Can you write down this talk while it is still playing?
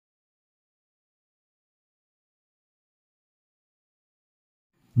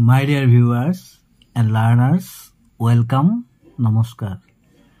My dear viewers and learners, welcome, namaskar.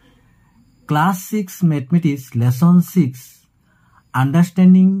 Class 6 Mathematics Lesson 6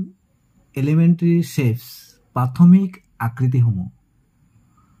 Understanding Elementary Shapes Prathomik Akriti Homo.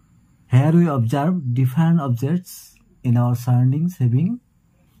 Here we observe different objects in our surroundings having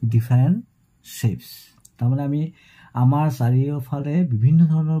different shapes. তারমানে আমি আমাৰ চাৰিওফালে বিভিন্ন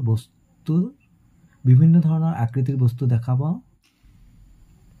ধৰণৰ বস্তু বিভিন্ন ধৰণৰ আকৃতিৰ বস্তু দেখা পাওঁ.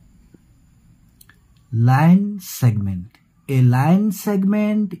 Line segment. A line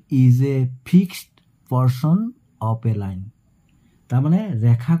segment is a fixed portion of a line. তারমানে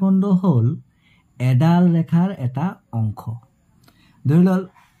ৰেখাখণ্ড হল এডাল ৰেখাৰ এটা অংশ. ধৰি লওক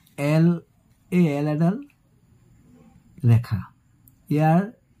L এডাল ৰেখা. ইয়াৰ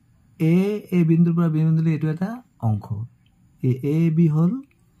A বিন্দুৰ পৰা B বিন্দুলৈ এটো এটা অংশ. A B হল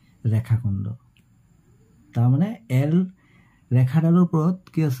ৰেখাখণ্ড. তাৰমানে L ৰেখাডালৰ ওপৰত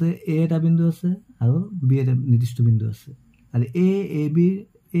কি আছে A এটা বিন্দু আছে আৰু B এটা নিৰ্দিষ্ট বিন্দু আছে. আৰু A B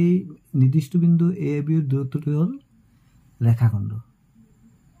এই নিৰ্দিষ্ট বিন্দু A B ৰ দূৰত্বটো হল ৰেখাখণ্ড.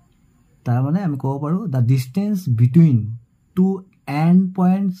 তাৰমানে আমি ক'ব পাৰো the distance between two end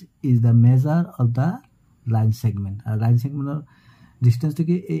points is the measure of the line segment. আৰু line segmentৰ distance to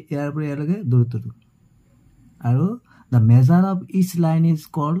ইয়াৰ পৰা ইয়ালৈকে দূৰত্বটো. আৰু the measure of each line is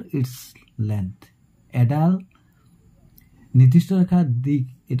called its length. এডাল নিৰ্দিষ্ট ৰেখাৰ দিক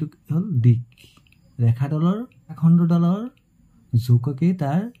এটো হল দিক. ৰেখাডালৰ খণ্ডডালৰ জোখকে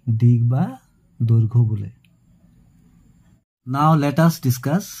তাৰ দিক বা দৈৰ্ঘ্য বোলে. Now let us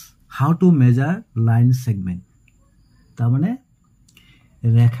discuss how to measure line segment. তাৰমানে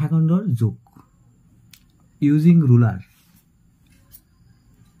ৰেখাখণ্ডৰ জোখ using ruler.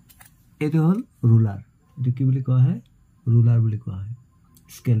 এটো হল ruler. এটো কি বুলি কোৱা হয়? ruler বুলি কোৱা হয়.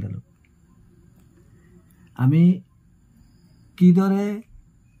 স্কেলডালক আমি কিদৰে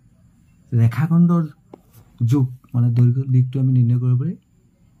ৰেখাখণ্ডৰ জোখ মানে দৈৰ্ঘ্য দিকটো আমি নিৰ্ণয় কৰিব পাৰি.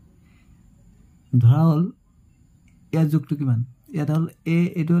 ধৰা হল ইয়াৰ জোখটো কিমান? ইয়াত হল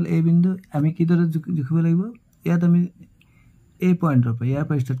এটো হল A বিন্দু. আমি কিদৰে জোখিব লাগিব? ইয়াত আমি A পইণ্টৰ পৰা ইয়াৰ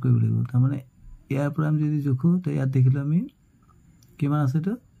পৰা ষ্টাৰ্ট কৰিব লাগিব. তাৰমানে ইয়াৰ পৰা আমি যদি জোখো তো ইয়াত দেখিলো আমি কিমান আছে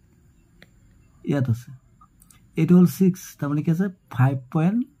তো ইয়াত আছে. এটো হল 6. তাৰমানে কি আছে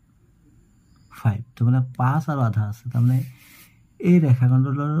 5.5. তাৰমানে 5 আৰু আধা আছে. তাৰমানে এই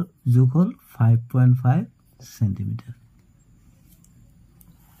ৰেখাখণ্ডৰ জোখ হল 5.5 centimeter.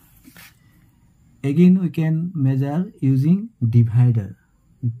 Again we can measure using divider.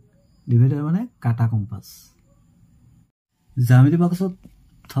 Divider মানে কাটা কম্পাস. জ্যামিতি বাক্সত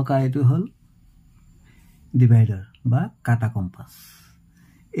থকা এটো হল ডিভাইডাৰ বা কাটা কম্পাস.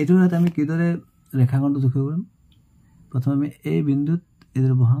 এটোৰ আমি কিদৰে ৰেখাখণ্ড জোখিব কৰিম? প্ৰথমে আমি এই বিন্দুত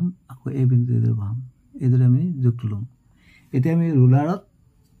এদৰে বহাম, আকৌ এই বিন্দুত এদৰে বহাম. এদৰে আমি জোখটো লম. এতিয়া আমি ৰুলাৰত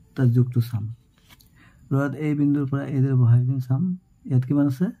তাৰ জোখটো চাম. ৰুলাৰত এই বিন্দুৰ পৰা এদৰে বহাই কিনে চাম. ইয়াত কিমান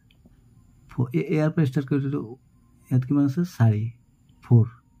আছে? ইয়াৰ পৰা ষ্টাৰ্ট কৰিলো. ইয়াত কিমান আছে? 4.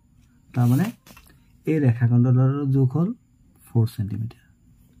 তাৰমানে এই ৰেখাখণ্ডৰ জোখ হল 4 centimeter.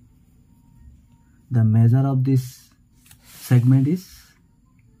 The measure of this segment is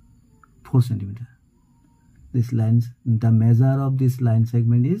 4 centimeter. The measure of this line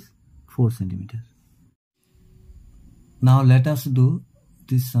segment is 4 centimeter. Now let us do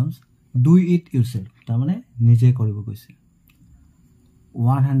these sums. Do it yourself. তাৰমানে নিজে কৰিব কৈছে.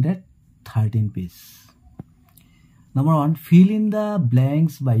 113 page. Number 1, fill in the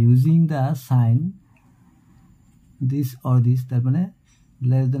blanks by using the sign this or this. তাৰমানে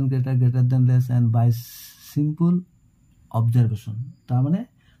less than greater than less and by simple observation. তাৰমানে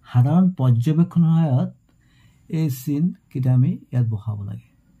সাধাৰণ পৰ্যবেক্ষণৰ সহায়ত এই চিন কিটা আমি ইয়াত বহাব লাগে.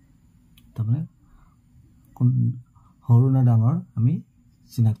 তাৰমানে সৰু না ডাঙৰ আমি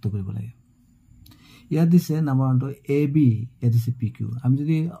চিনাক্ত কৰিব লাগে. ইয়াত দিছে নাম্বাৰ 1 AB, ইয়াত দিছে PQ. আমি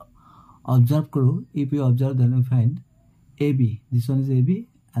যদি observe কৰো, if we observe then we find AB. This one is AB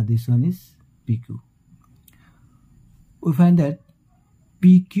and this one is PQ. We find that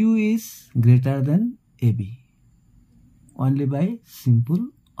PQ is greater than AB only by simple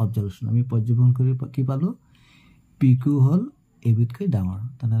observation. আমি পৰ্যবেক্ষণ কৰি কি পালো? PQ হল AB তকৈ ডাঙৰ.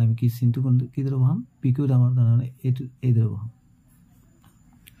 তাৰমানে আমি কি চিনটো কিদৰে বহাম? PQ ডাঙৰ, তাৰমানে এইটো এইদৰে বহাম.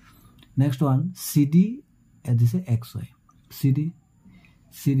 Next one, CD, this is XY. CD,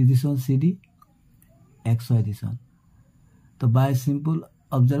 this one CD, XY this one. So by simple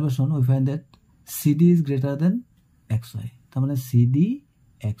observation we find that CD is greater than XY. তাৰমানে CD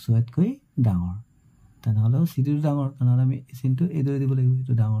XY তকৈ ডাঙৰ. তেনেহলে CD টো ডাঙৰ, তেনেহলে আমি চিনটো এইদৰে দিব লাগিব,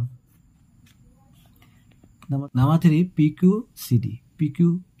 এইটো ডাঙৰ. Number 3, PQ CD.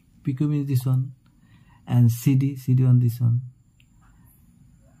 PQ means this one and CD on this one.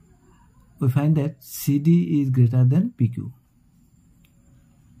 we find that CD is greater than PQ.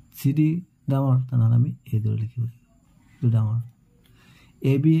 CD ডাঙৰ তাহলে আমি এই দৰে লিখিব তো ডাঙৰ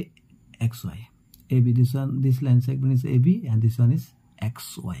AB XY AB this line segment is AB and this one is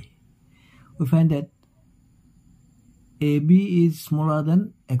XY. We find that AB is smaller than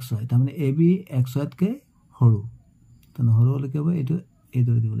XY. তাহলে AB XY কে সৰু তাহলে সৰু হলে কি হ'ব এটো এই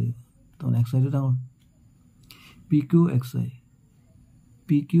দৰে দিব লাগিব তাহলে XY টো ডাঙৰ PQ XY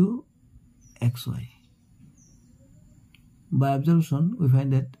PQ XY. By observation, we find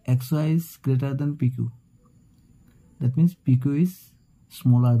that XY is greater than PQ. That means PQ is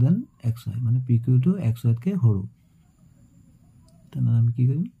smaller than XY. মানে PQ to XY কে সৰু তাহলে আমি কি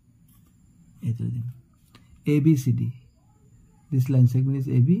কৰিম এটো দিম ABCD. This line segment is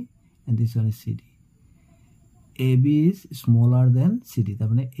AB and this one is CD. AB is smaller than CD.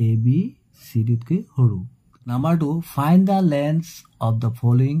 তাহলে AB CD কে সৰু. Number 2, find the lengths of the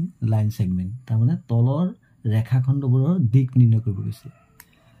following line segment. তাহলে তলৰ ৰেখাখণ্ডবোৰৰ দিক নিৰ্ণয় কৰিব গৈছে.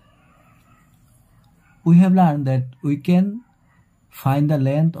 We have learned that we can find the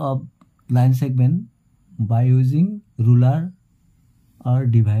length of line segment by using ruler or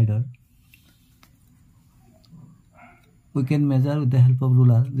divider. We can measure with the help of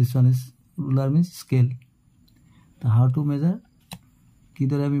ruler. This one is ruler means scale. So how to measure? কি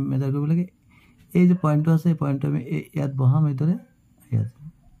দৰে আমি measure কৰিব লাগে এই যে point আছে এই point আমি ইয়াত বহাম এই দৰে ইয়াত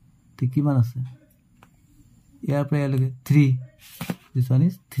ঠিক কিমান আছে ইয়াৰ পৰা ইয়ালৈকে 3 this one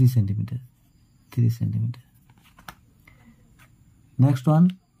is 3 cm 3 cm. Next one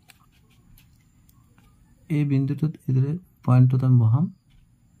এই বিন্দুটোত এই দৰে পয়েন্টটো আমি বহাম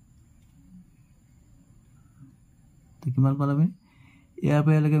তো কিমান পালাম ইয়াৰ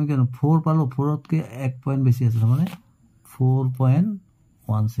পৰা ইয়ালৈকে আমি কেন 4 পালো 4 তকে 1 পয়েন্ট বেছি আছে মানে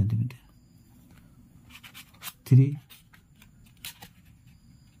 4.1 cm 3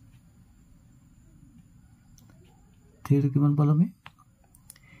 কিমান পালো আমি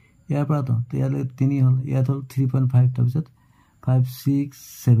ইয়াৰ পৰা তো ইয়ালে 3 হল ইয়াত হল 3.5 তাৰ পিছত 5 6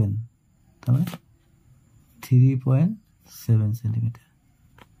 7 তাহলে 3.7 cm.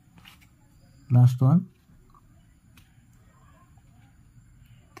 Last one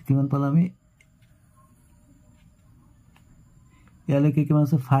কিমান পালো আমি ইয়ালে কি কিমান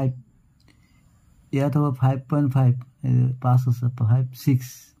আছে 5 ইয়াত হ'ব 5.5 পাস আছে 5 6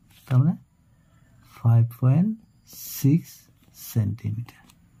 তাহলে 5.6 cm.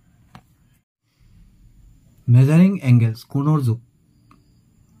 Measuring angles কোণৰ জোখ.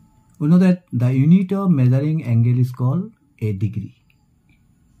 We know that the unit of measuring angle is called a degree.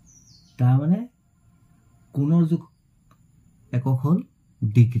 তাৰ মানে কোণৰ জোখ একক হল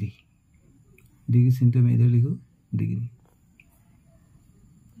ডিগ্ৰী ডিগ্ৰী চিনটো আমি এদৰে লিখো ডিগ্ৰী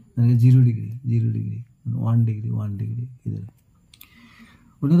মানে 0 degree 1 degree 1 degree এদৰে.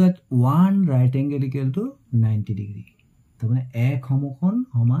 We know that one right angle equal to 90 degree. তাৰ মানে এক সমকোণ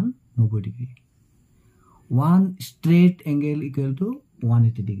সমান 90 degree. One straight angle equal to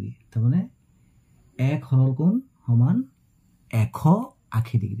 180 degree. তাৰ মানে এক সৰল কোণ সমান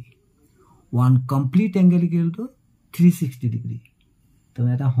 180 degree. One complete angle equal to 360 degree. তো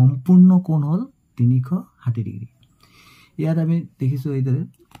এটা সম্পূৰ্ণ কোণ হল 360 ডিগ্ৰী. ইয়াত আমি দেখিছো এই দৰে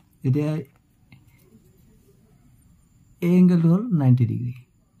এতিয়া এই এংগেলটো হল 90 ডিগ্ৰী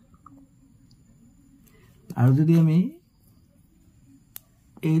আৰু যদি আমি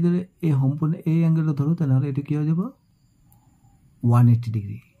এই দৰে এই সম্পূৰ্ণ এই এংগেলটো ধৰো তেনহলে এটো কি হৈ যাব 180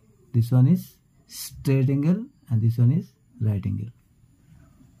 degree. This one is straight angle and this one is right angle.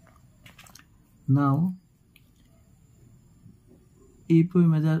 Now if we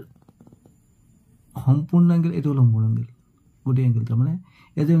measure সম্পূর্ণ অ্যাঙ্গেল এটা হলো সম্পূর্ণ অ্যাঙ্গেল গোটে অ্যাঙ্গেল তার মানে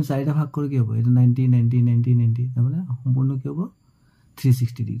এই যে আমি চারিটা ভাগ করে কি হবে এটা 90 90 90 90 তার মানে সম্পূর্ণ কি হবে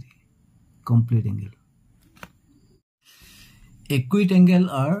 360 degree complete angle. Acute angle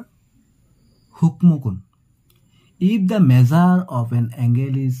are সূক্ষ্ম কোণ. If the measure of an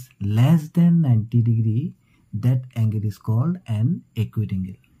angle is less than 90 degree, that angle is called an acute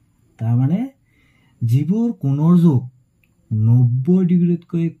angle. তার মানে যিবোৰ কোণৰ জোখ 90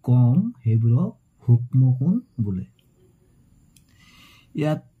 ডিগ্ৰীতকৈ কম সেইবোৰক সূক্ষ্ম কোণ বোলে.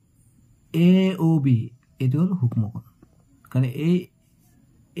 ইয়াত AOB এটো হল সূক্ষ্ম কোণ কাৰণ এই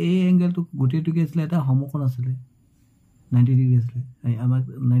এংগেলটো গোটেইটো কি আছিল এটা সমকোণ আছিল 90 ডিগ্ৰী আছিল আমাক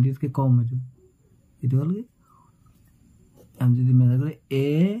 90 তকৈ কম এটো হল কি আমি যদি মেজার করি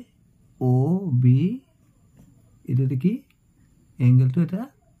AOB এটো কি এংগেলটো এটা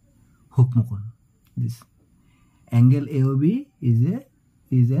সূক্ষ্ম কোণ. This angle AOB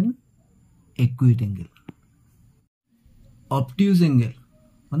is an acute angle. Obtuse angle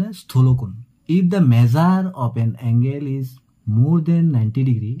মানে স্থূল কোণ. If the measure of an angle is more than 90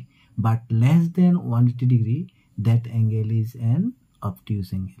 degree, but less than 180 degree, that angle is an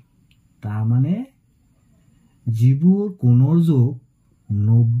obtuse angle. তাৰ মানে যিবোৰ কোণৰ যোগ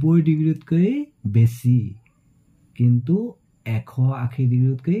 90 ডিগ্ৰীতকৈ বেছি কিন্তু 180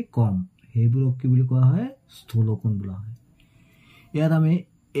 ডিগ্ৰীতকৈ কম সেইবোৰক কি বুলি কোৱা হয় স্থূলকোণ বোলা হয় ইয়াত আমি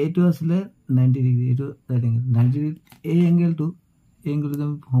এইটো আছিল 90 ডিগ্ৰী এইটো ৰাইট এংগল 90 ডিগ্ৰী এই এংগলটো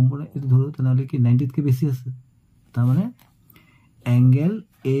আমি সম্পূৰ্ণ এটো ধৰো তেনহলে কি 90 তকৈ বেছি আছে তাৰ মানে angle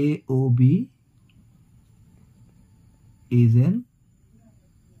AOB is an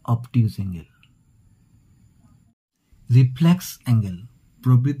obtuse angle. Reflex angle,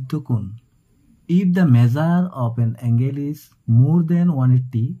 प्रवृत्त कोण. If the measure of an angle is more than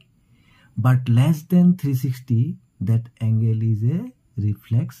 180 but less than 360, that angle is a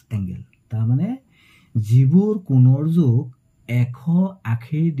reflex angle. তাৰ মানে যিবোৰ কোণৰ যোগ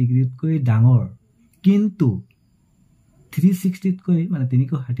 180 ডিগ্ৰীতকৈ ডাঙৰ কিন্তু 360 তকৈ মানে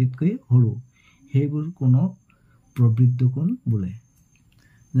 360 তকৈ সৰু সেইবোৰ কোণক প্ৰবৃদ্ধ কোণ বোলে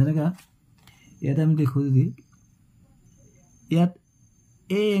যেনেকা ইয়াত আমি দেখো যদি ইয়াত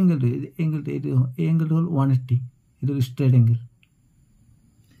এই এংগলটো এই এংগলটো হল 180 এটা স্ট্ৰেইট এংগল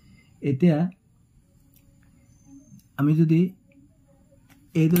এতিয়া আমি যদি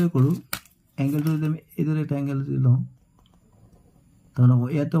এইদৰে কৰো এংগলটো যদি আমি এইদৰে এটা এংগল যদি লওঁ তাহলে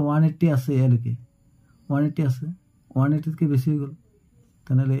ইয়াত 180 আছে ইয়ালৈকে 180 আছে 180 কে বেশি হল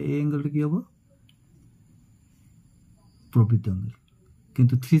তাহলে এই এঙ্গেলটা কি হবে প্রবৃত্ত এঙ্গেল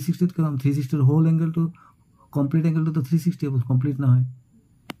কিন্তু 360 কে 360 এর হোল এঙ্গেল তো কমপ্লিট এঙ্গেল তো 360 হবে কমপ্লিট না হয়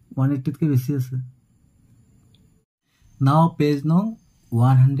 180 কে বেশি আছে নাও পেজ নং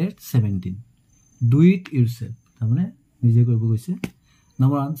 117 ডু ইট ইয়োরসেলফ তারমানে নিজে করব কইছে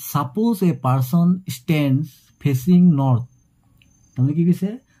number 1 suppose a person stands facing north তারমানে কি কইছে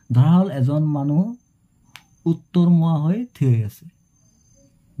ধরা হল এজন মানুহ উত্তর মুয়া হয়ে থিয়ে আছে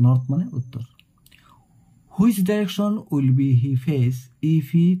নর্থ মানে উত্তর which direction will be he face if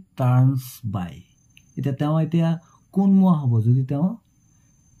he turns বাই এটা তেও এতিয়া কোন মুয়া হ'ব যদি তেও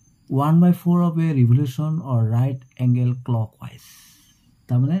 1/4 of A revolution or right angle clockwise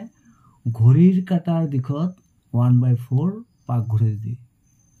তাৰ মানে ঘড়ীৰ কাটাৰ দিশত 1/4 পাক ঘূৰে দি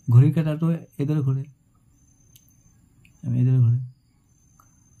ঘড়ীৰ কাটাৰটো এদৰে ঘূৰে আমি এদৰে ঘূৰে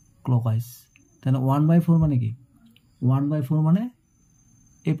ক্লকওয়াইজ then 1/4 মানে কি 1/4 মানে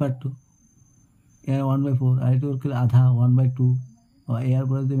এই পার্টটো এর 1/4 আর এটো কি আধা 1/2 আর এর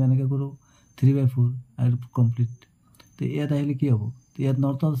পরে যদি এনেকে করো 3/4 আর কমপ্লিট তো এটা হইলে কি হবে তো এটা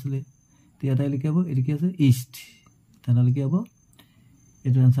নর্থ আসলে তো এটা হইলে কি হবে এটা কি আছে ইস্ট তাহলে কি হবে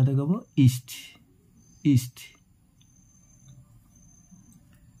এটা आंसरটা হবে east east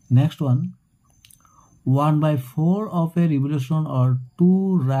next one 1/4 of a revolution or 2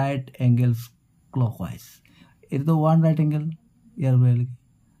 right angles clockwise এটা তো 1 right angle ইয়ার বাইরে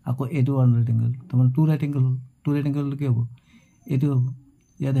আকো এটো 1 right angle তখন 2 right angle হল 2 right angle কি হবে এটো হবে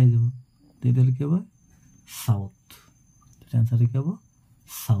ইয়াদ হয়ে যাব তো এটা কি হবে সাউথ তো आंसर কি হবে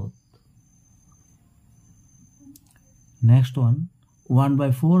south next one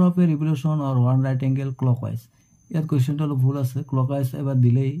 1/4 of a revolution or 1 right angle clockwise ইয়ার কোশ্চেনটা হলো ভুল আছে ক্লকওয়াইজ এবার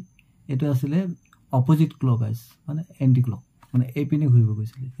দিলেই এটা আসলে অপোজিট ক্লকওয়াইজ মানে এন্টি ক্লক মানে এই পিনে ঘুরিব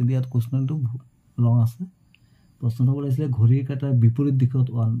গৈছিল কিন্তু ইয়াত কোশ্চেনটো লং আছে প্রশ্নটো বলাইছিল ঘড়ীৰ কাটাৰ বিপৰীত দিশত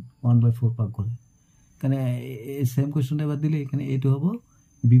 1/4 পাক ঘূৰে মানে এই সেম কোশ্চেনটা এবাৰ দিলে মানে এইটো হ'ব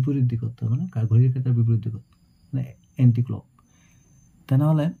বিপৰীত দিশত মানে ঘড়ীৰ কাটাৰ বিপৰীত দিশত মানে এন্টি ক্লক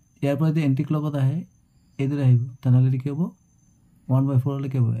তেনেহলে ইয়াৰ পৰা যদি এন্টি ক্লকত আহে এইদৰে আহিব তেনেহলে কি হ'ব 1/4 হলে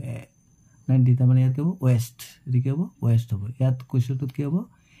কি হ'ব 90 তাৰ মানে ইয়াত কি হ'ব ওয়েস্ট এটো কি হ'ব ওয়েস্ট হ'ব ইয়াত কোশ্চেনটোত কি হ'ব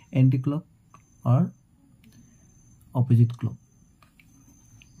anti clock or opposite clock.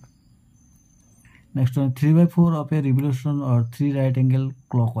 Next one 3/4 of a revolution or 3 right angle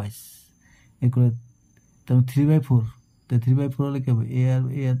clockwise. Ekore tam 3/4 te 3/4 hole ke a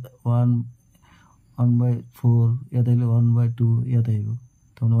 1/4 ya dile 1/2 ya daibo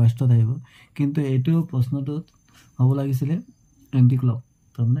tam west to daibo kintu eto proshnotot hobo lagisile anti clock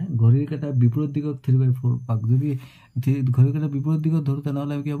tamne ঘড়ীৰ কাটা বিপৰীত দিশত 3/4 পাক যদি ঘড়ীৰ কাটা বিপৰীত দিশত ধৰো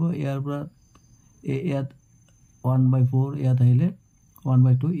তেনেহলে কি হ'ব ইয়াৰ পৰা ইয়াত 1/4 ইয়াত আহিলে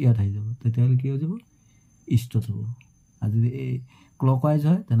 1/2 ইয়াত আহি যাব তেতিয়াহলে কি হৈ যাব ইষ্টত হ'ব আর যদি এই ক্লকওয়াইজ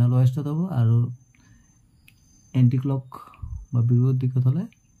হয় তেনেহলে ওয়েস্টত হ'ব আৰু এন্টি ক্লক বা বিপৰীত দিশত হলে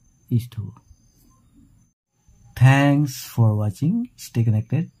ইষ্ট হ'ব thanks for watching stay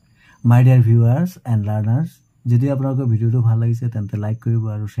connected my dear viewers and লাৰ্নাৰ্স যদি আপোনালোকৰ ভিডিওটো ভাল লাগিছে তেন্তে লাইক কৰিব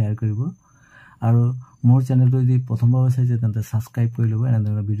আৰু শেয়াৰ কৰিব আৰু মোৰ চেনেলটো যদি প্ৰথমবাৰ চাইছে তেন্তে সাবস্ক্ৰাইব কৰি ল'ব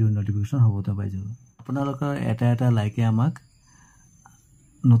এনেদৰে ভিডিও নোটিফিকেশন হ'বতে পাই যাব আপোনালোকৰ এটা লাইকে আমাক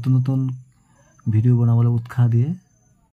নতুন নতুন ভিডিও বনাবলৈ উৎসাহ দিয়ে